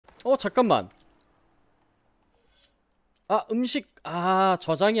잠깐만. 아, 음식. 아,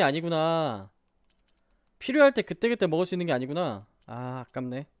 저장이 아니구나. 필요할 때 그때그때 먹을 수 있는 게 아니구나. 아,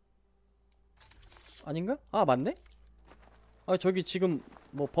 아깝네. 아닌가? 아, 맞네? 아, 저기 지금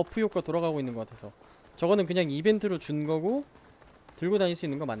뭐 버프 효과 돌아가고 있는 것 같아서. 저거는 그냥 이벤트로 준 거고 들고 다닐 수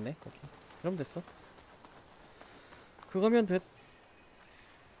있는 거 맞네. 오케이. 그럼 됐어. 그거면 됐...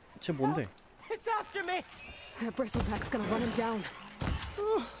 쟤 뭔데?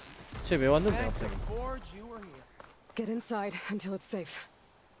 쟤 왜 왔는데 갑자기?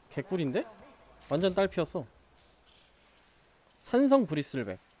 개꿀인데? 완전 딸피였어. 산성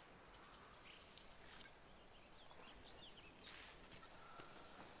브리슬백.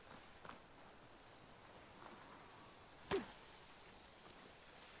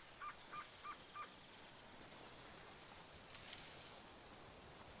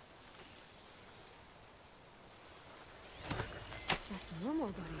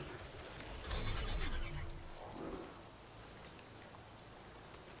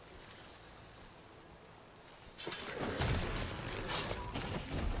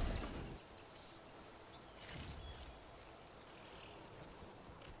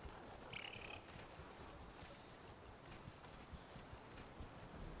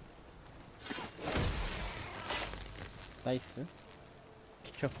 나이스.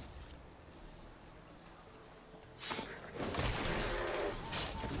 비켜.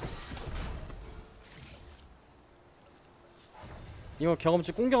 이거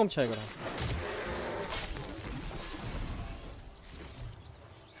경험치 꽁경험치야 이거라.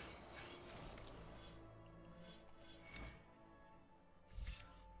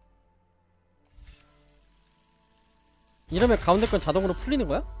 이러면 가운데 건 자동으로 풀리는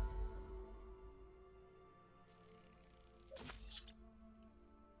거야?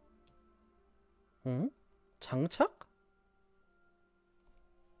 응? 장착?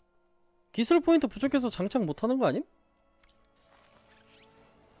 기술 포인트 부족해서 장착 못하는 거 아님?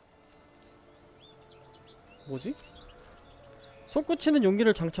 뭐지? 솟구치는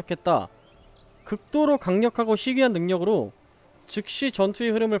용기를 장착했다. 극도로 강력하고 희귀한 능력으로 즉시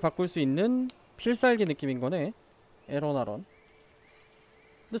전투의 흐름을 바꿀 수 있는 필살기 느낌인 거네. 에런아런.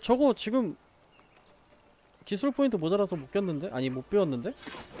 근데 저거 지금 기술 포인트 모자라서 못 꼈는데? 아니 못 배웠는데?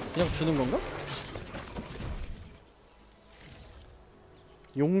 그냥 주는 건가?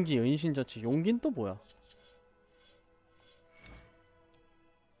 용기, 은신자치. 용기는 또 뭐야?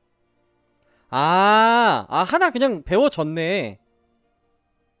 하나 그냥 배워졌네.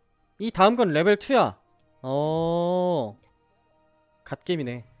 이 다음 건 레벨 2야.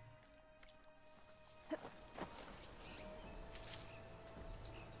 갓겜이네.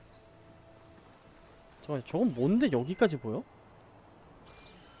 저건 뭔데 여기까지 보여?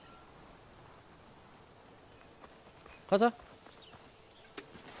 가자.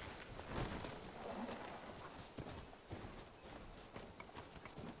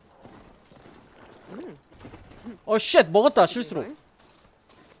 쉣! 먹었다 실수로.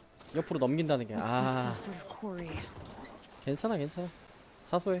 옆으로 넘긴다는 게. 괜찮아 괜찮아.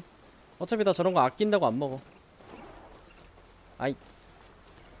 사소해. 어차피 나 저런 거 아낀다고 안 먹어. 아이.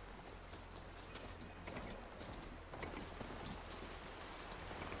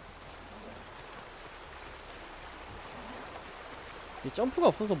 이 점프가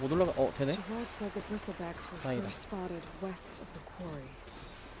없어서 못 올라가. 되네. 다행이다.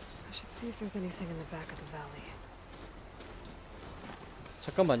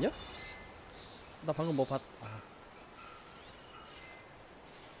 잠깐만요. 나 방금 뭐 봤...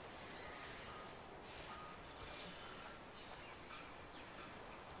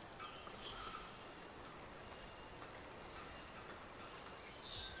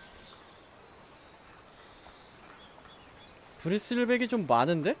 브리슬백이 좀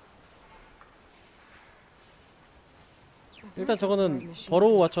많은데? 일단 저거는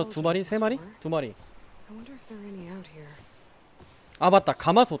버로우 와처 2마리? 3마리? 2마리. 아 맞다,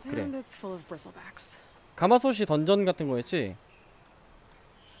 가마솥. 그래, 가마솥이 던전 같은 거였지?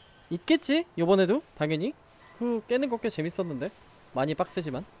 있겠지? 요번에도? 당연히. 그 깨는 거 꽤 재밌었는데. 많이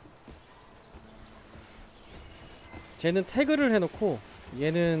빡세지만. 쟤는 태그를 해놓고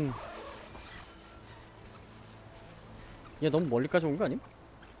얘는... 얘 너무 멀리까지 온 거 아님?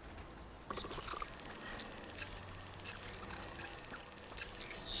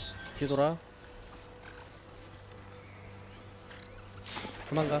 뒤돌아.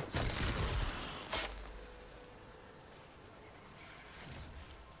 그만 가. 야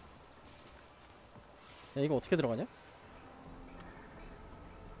이거 어떻게 들어가냐?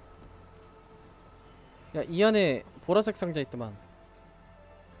 야 이 안에 보라색 상자 있더만.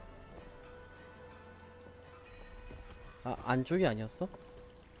 안쪽이 아니었어?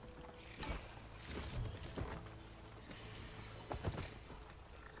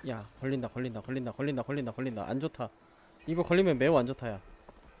 야, 걸린다. 안 좋다. 이거 걸리면 매우 안 좋다, 야.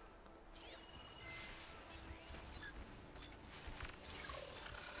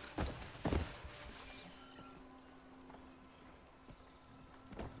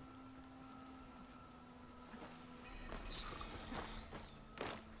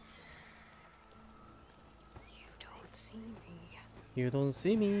 You don't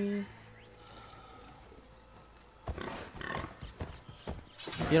see me.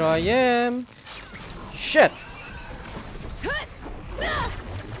 Here I am. Shit.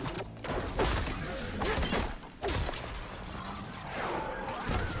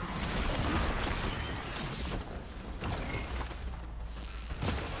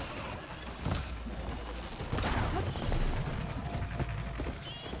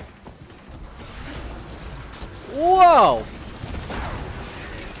 와우.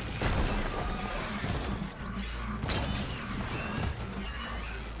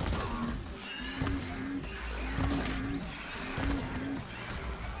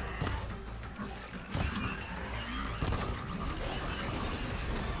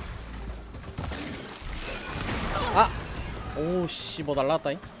 아! 오씨, 뭐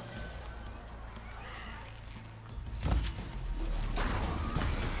날라왔다잉.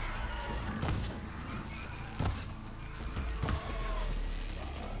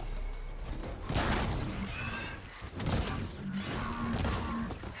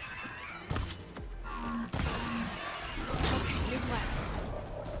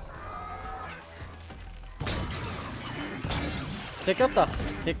 쟤 꼈다.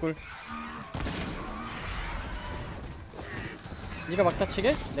 개꿀. 니가 막다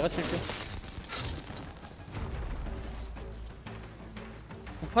치게? 내가 칠게.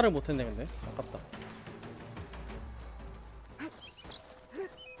 구파를 못했네 근데. 아깝다.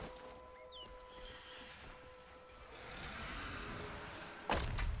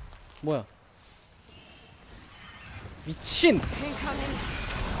 뭐야? 미친!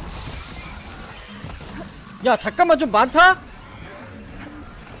 야 잠깐만, 좀 많다?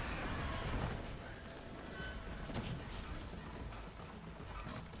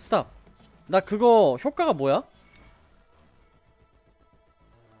 스탑. 나 그거 효과가 뭐야?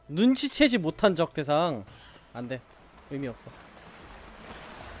 눈치채지 못한 적 대상. 안돼. 의미 없어.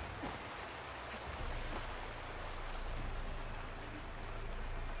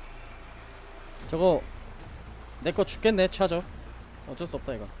 저거 내 거 죽겠네. 차저. 어쩔 수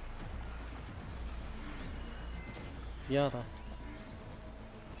없다 이거. 미안하다.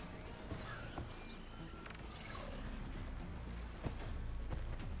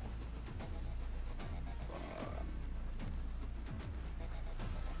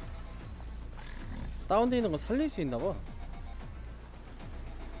 다운돼 있는 거 살릴 수 있나봐.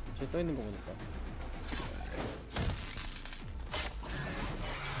 저기 떠 있는 거 보니까.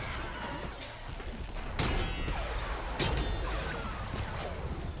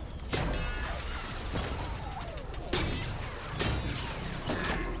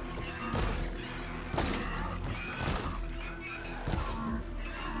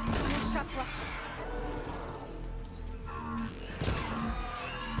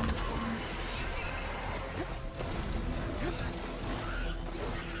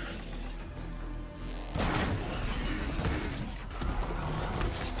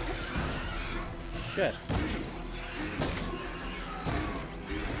 Shit.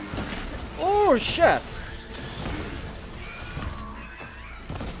 Oh shit.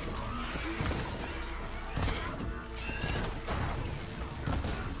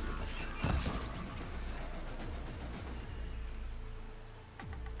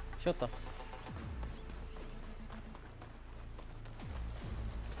 쉬었다.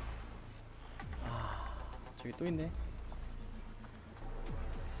 아, 저기 또 있네.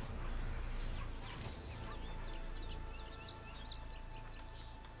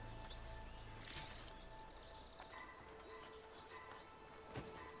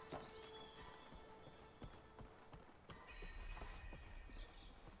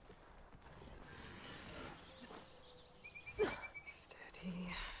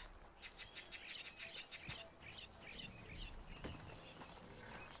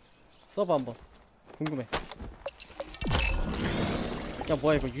 써봐 한번. 궁금해. 야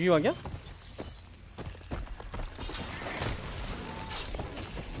뭐야 이거 유희왕이야?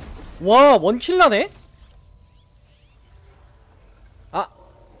 와 원킬라네? 아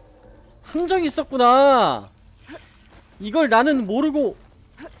함정이 있었구나. 이걸 나는 모르고.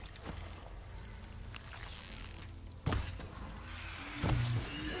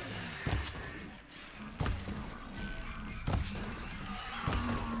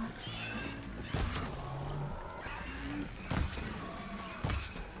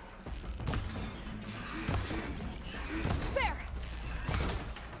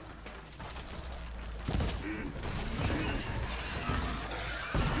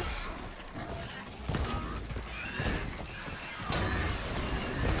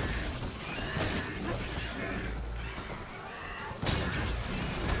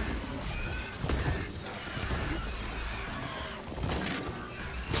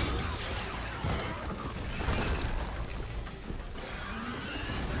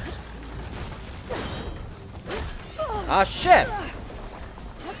 아 쉣!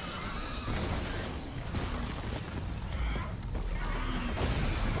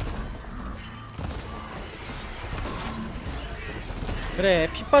 그래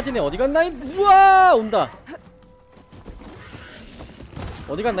피 빠진 애 어디갔나 했... 우와 온다.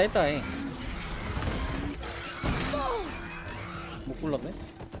 어디갔나 했다 애. 못 굴렀네.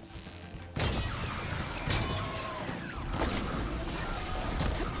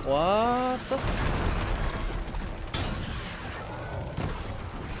 와따.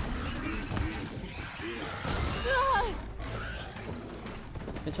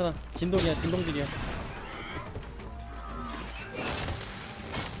 괜찮아 진동이야 진동질이야.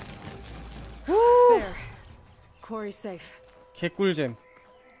 개꿀잼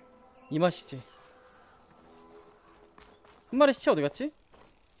이 맛이지. 한 마리 시체 어디갔지?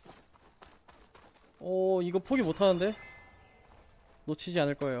 이거 포기 못하는데 놓치지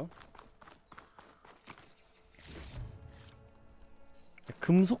않을 거예요.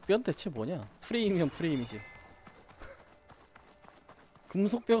 금속뼈는 대체 뭐냐? 프레임이면 프레임이지.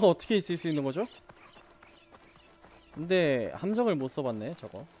 금속뼈가 어떻게 있을 수 있는 거죠? 근데 함정을 못 써봤네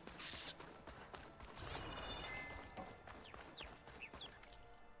저거.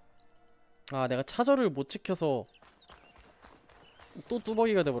 아 내가 차저를 못 지켜서 또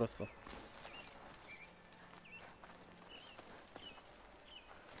뚜벅이가 돼버렸어.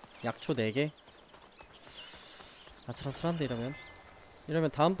 약초 4개? 아슬아슬한데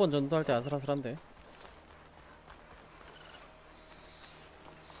이러면 다음번 전투할 때 아슬아슬한데.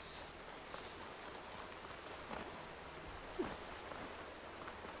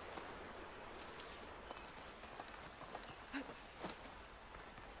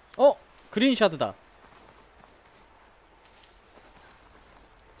 그린샤드다.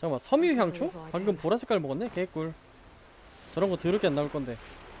 잠깐만 섬유향초? 방금 보라색깔 먹었네? 개꿀. 저런거 더럽게 안 나올건데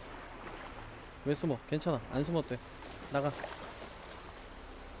왜 숨어? 괜찮아 안 숨었대. 나가.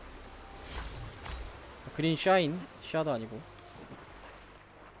 그린 샤인 샤도 아니고.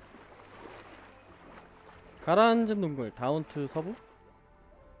 가라앉은 동굴 다운트 서부.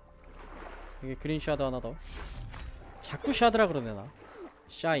 여기 그린 샤드 하나 더. 자꾸 샤드라 그러네 나.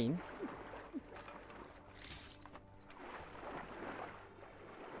 샤인.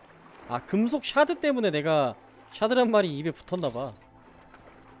 아 금속 샤드 때문에 내가 샤드란 말이 입에 붙었나봐.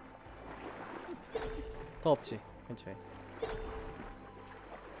 더 없지 근처에.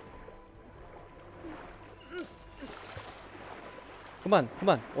 그만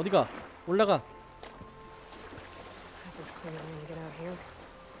어디가. 올라가.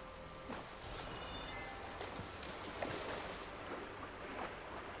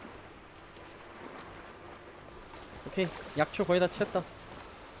 오케이 약초 거의 다 채웠다.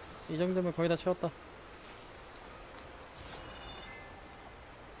 이 정도면 거의 다 채웠다.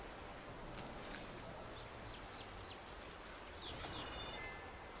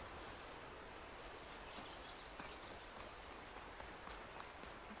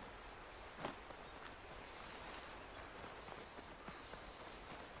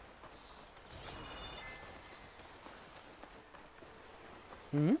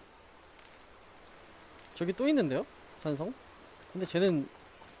 저기 또 있는데요? 산성? 근데 쟤는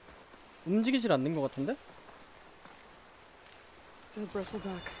움직이질 않는 것 같은데? Dead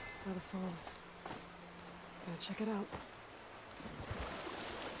bristleback by the falls. Gotta check it out.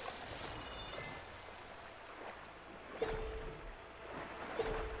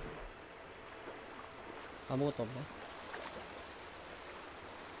 아무것도 없네.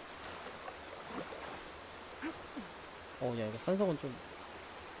 야 이거 산성은 좀.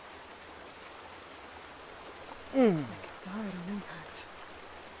 Looks like it died on impact.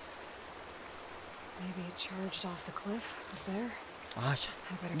 Maybe it charged off the cliff up there. 아,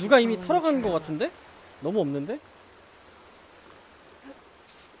 누가 이미 털어간 것 같은데? 너무 없는데?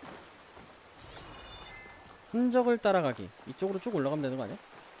 흔적을 따라가기. 이쪽으로 쭉 올라가면 되는 거 아니야?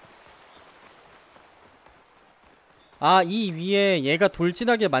 아, 이 위에 얘가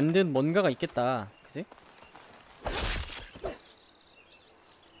돌진하게 만든 뭔가가 있겠다. 그지?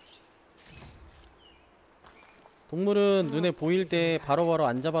 동물은 눈에 보일 때 바로바로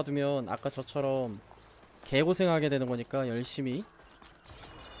안 잡아두면 아까 저처럼 개고생하게 되는 거니까 열심히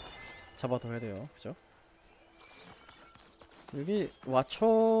잡아둬야 돼요. 그죠? 여기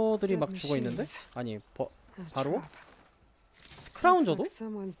와처들이 막 죽어있는데? 아니 바로? 스크라운저도?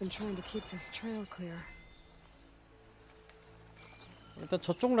 일단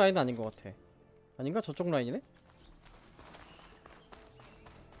저쪽 라인은 아닌 것 같아. 아닌가? 저쪽 라인이네?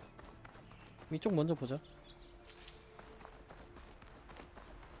 이쪽 먼저 보자.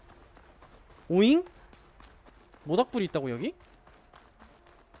 오잉? 모닥불이 있다고 여기?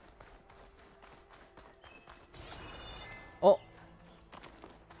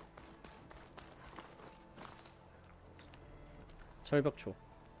 절벽초.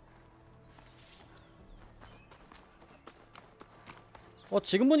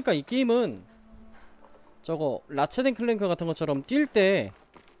 지금 보니까 이 게임은 저거 라쳇 앤 클랭크 같은 것처럼 뛸 때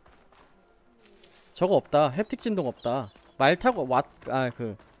저거 없다. 햅틱 진동 없다. 말 타고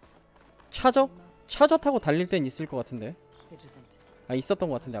차저? 차저 타고 달릴 땐 있을 것 같은데. 있었던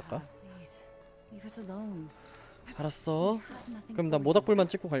것 같은데 아까. 알았어. 그럼 나 모닥불만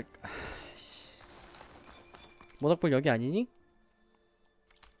찍고 갈. 모닥불 여기 아니니?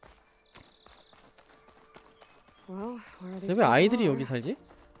 근데 왜 아이들이 여기 살지?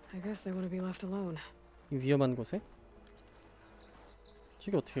 이 위험한 곳에?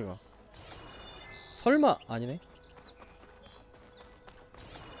 저기 어떻게 가? 설마 아니네.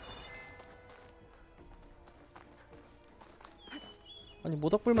 아니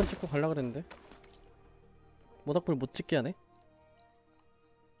모닥불만 찍고 갈라 그랬는데 모닥불 못 찍게 하네.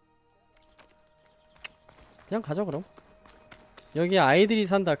 그냥 가자 그럼. 여기 아이들이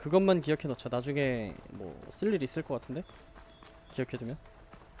산다 그것만 기억해 놓자. 나중에 뭐 쓸 일 있을 것 같은데 기억해두면.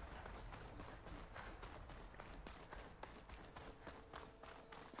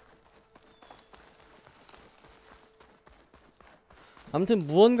 아무튼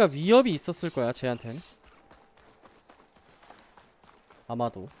무언가 위협이 있었을 거야 쟤한텐.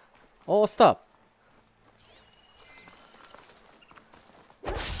 아마도. 스탑.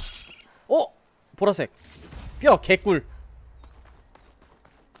 보라색 뼈 개꿀.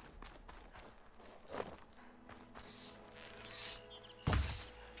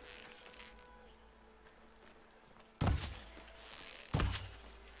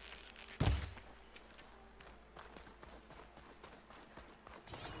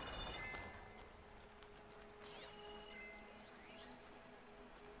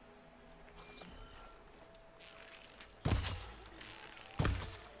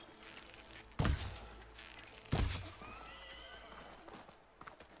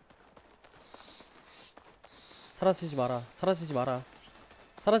 사라지지 마라. 사라지지 마라.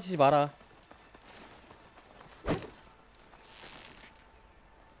 사라지지 마라.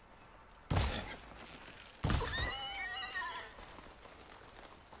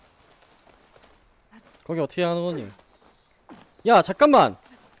 거기 어떻게 하는 거니? 야 잠깐만.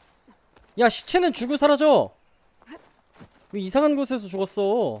 야 시체는 죽고 사라져. 왜 이상한 곳에서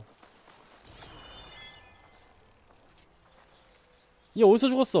죽었어? 얘 어디서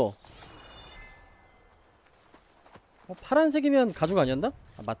죽었어? 파란색이면 가죽 아니었나?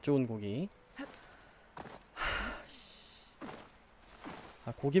 맛 좋은 고기.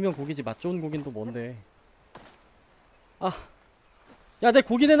 고기면 고기지 맛 좋은 고긴 또 뭔데? 야 내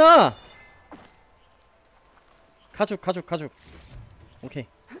고기 내놔! 가죽. 오케이.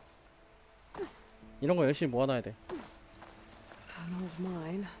 이런 거 열심히 모아놔야 돼. An old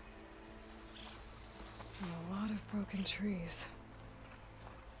mine. And a lot of broken trees.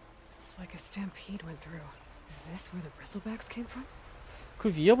 It's like a stampede went through. Is this where the bristlebacks came from? 그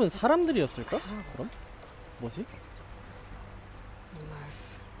위협은 사람들이었을까? 그럼? 뭐지?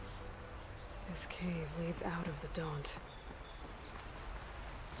 Unless this cave leads out of the Daunt.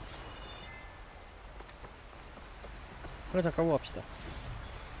 상자 까고 갑시다.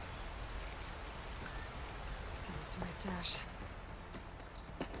 Sends to my stash.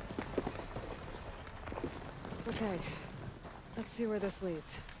 Okay, let's see where this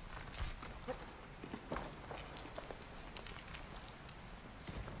leads.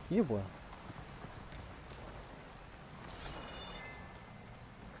 이게 뭐야?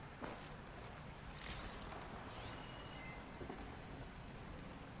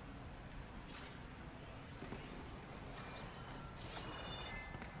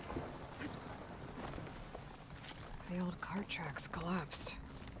 The old cart tracks collapsed.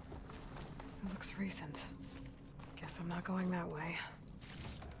 It looks recent. Guess I'm not going that way.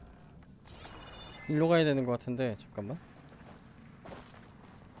 일로 가야 되는 것 같은데 잠깐만.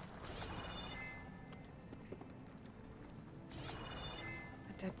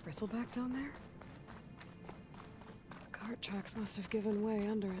 A dead bristleback down there? The cart tracks must have given way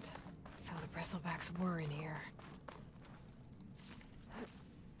under it. So the bristlebacks were in here.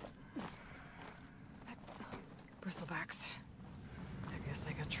 Bristlebacks. I guess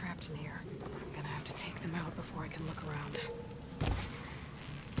they got trapped in here. I'm gonna have to take them out before I can look around.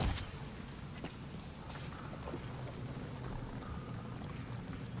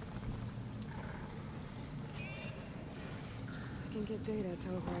 I can get data to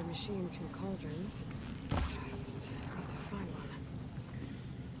override machines from cauldrons. Just need to find one.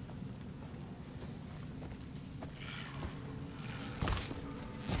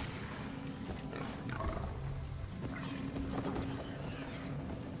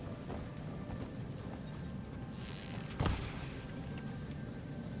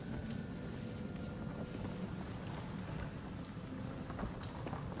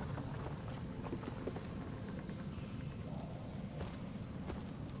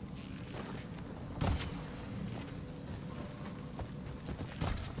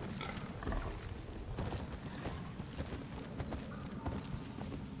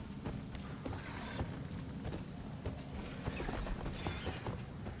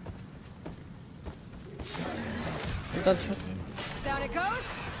 일단 쳐. Down it goes.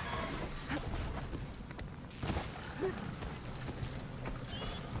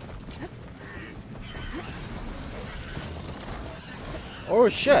 오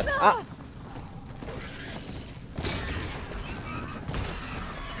쉣! 아!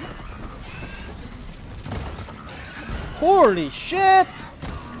 홀리 쉣!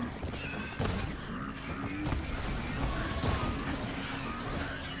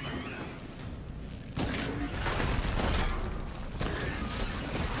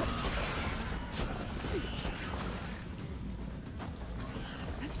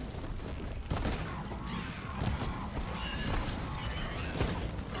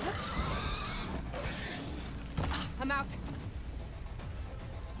 I'm out.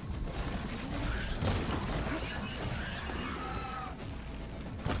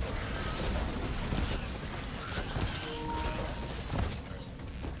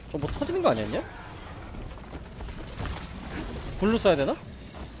 저 뭐 터지는 거 아니었냐? 불로 쏴야 되나?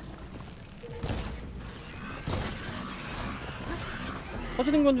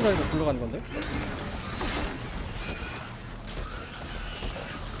 터지는 건 줄 알고 불로 가는 건데?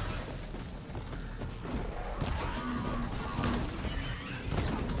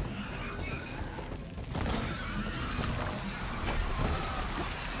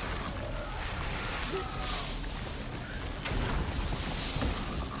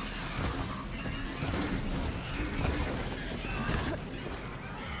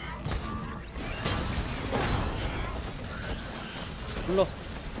 불러.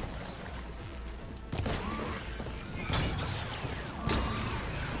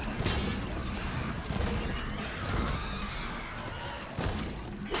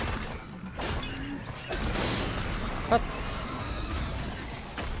 컷.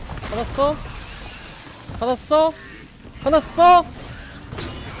 받았어? 받았어? 받았어?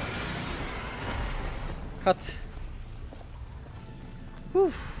 컷.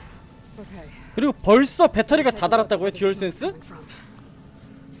 후. Okay. 그리고 벌써 배터리가 다 달았다고요? 듀얼센스?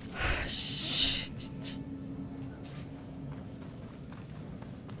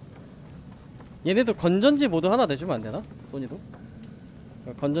 얘네도 건전지 모드 하나 내주면 안되나? 소니도?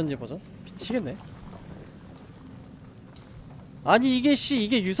 건전지 버전? 미치겠네. 아니 이게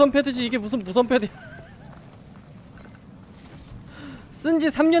이게 유선 패드지 이게 무슨 무선 패드야. 쓴지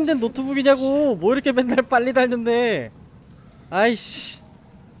 3년 된 노트북이냐고. 뭐 이렇게 맨날 빨리 닳는데. 아이씨.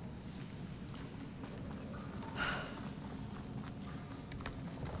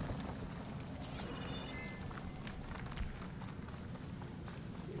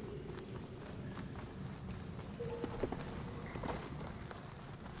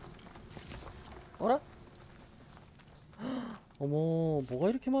 어라? 어머, 뭐가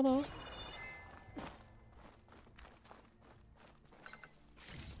이렇게 많아?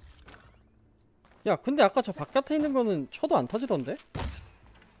 야, 근데 아까 저 바깥에 있는 거는 쳐도 안 터지던데?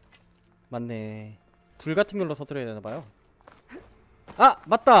 맞네. 불 같은 걸로 터뜨려야 되나봐요. 아!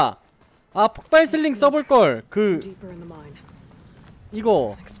 맞다! 아, 폭발 슬링 써볼걸! Deeper in the mine.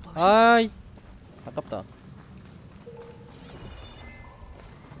 이거. 아이, 아깝다.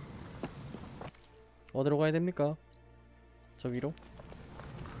 어디로 가야 됩니까? 저 위로?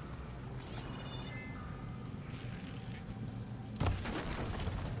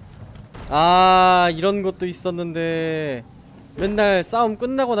 아, 이런 것도 있었는데 맨날 싸움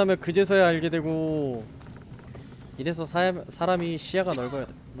끝나고 나면 그제서야 알게 되고. 이래서 사람이 시야가 넓어야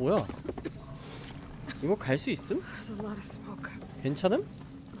돼. 뭐야? 이거 갈 수 있음? There's a lot of smoke. 괜찮음?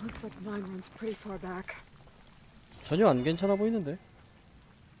 Looks like the mine runs pretty far back. 전혀 안 괜찮아 보이는데.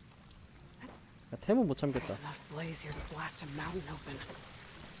 야, 템은 못 참겠다. There's enough blaze here to blast a mountain open.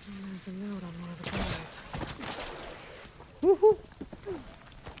 And there's a note on one of the doors. 우후.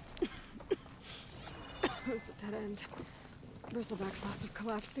 It's a dead end. Bristlebacks must have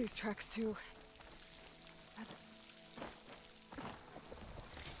collapsed these tracks too.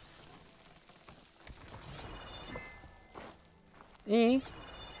 잉?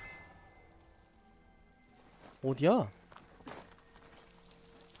 어디야?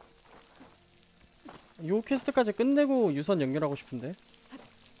 요 퀘스트까지 끝내고 유선 연결하고 싶은데.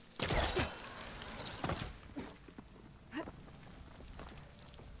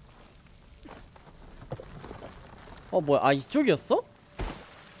 뭐야? 아, 이쪽이었어?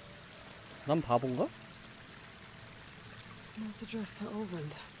 난 바본가? This note's addressed to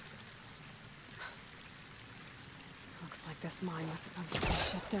Oland. Looks like this mine was supposed to be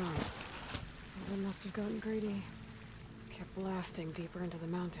shut down. Oland must have gotten greedy. Kept blasting deeper into the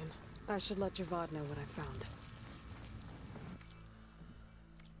mountain. I should let Javad know what I found.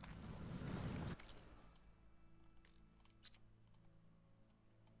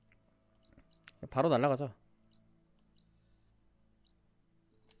 바로 날아가자.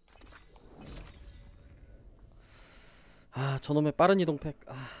 저놈의 빠른 이동팩.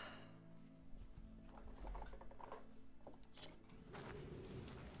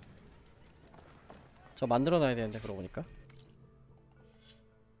 저 만들어놔야 되는데 그러고 보니까.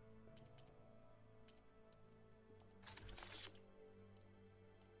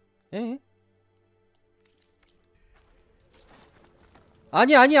 에?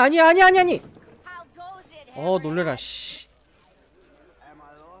 아니. 놀래라 씨.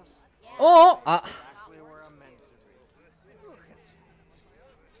 아.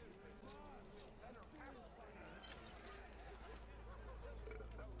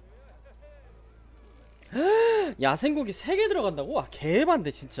 야생고기 3개 들어간다고? 와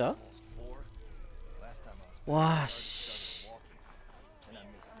개반대 진짜. 와 씨.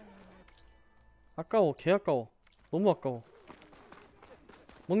 아까워 개 아까워. 너무 아까워.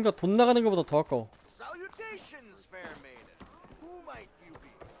 뭔가 돈 나가는 것보다 더 아까워.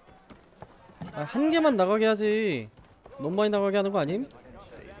 한 개만 나가게 하지. 너무 많이 나가게 하는 거 아님?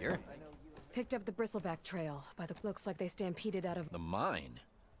 Picked up the bristleback trail, but it looks like they stampeded out of The mine?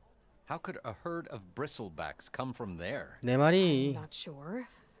 How could a herd of bristlebacks come from there? 내 말이. not sure,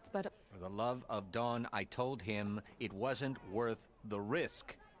 but For the love of Dawn, I told him it wasn't worth the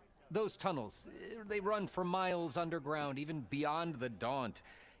risk. Those tunnels, they run for miles underground, even beyond the Daunt.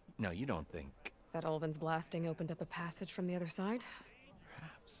 No, you don't think. that Ulvin's blasting opened up a passage from the other side?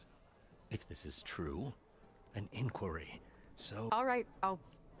 Perhaps. If this is true, an inquiry. So, All right, I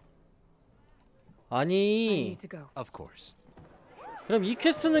아니 need to go. of course. 그럼 이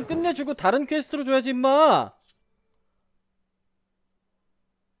퀘스트는 끝내주고 다른 퀘스트로 줘야지 임마.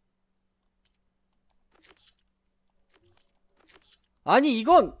 아니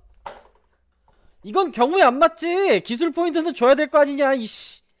이건 경우에 안 맞지. 기술 포인트는 줘야 될 거 아니냐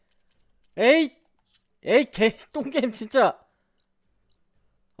이씨. 에이 개 똥게임 진짜.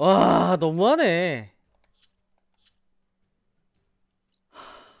 와 너무하네.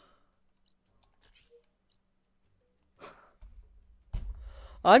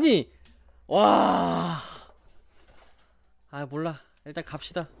 아니 와. 몰라. 일단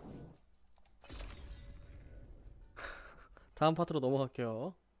갑시다. 다음 파트로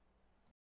넘어갈게요.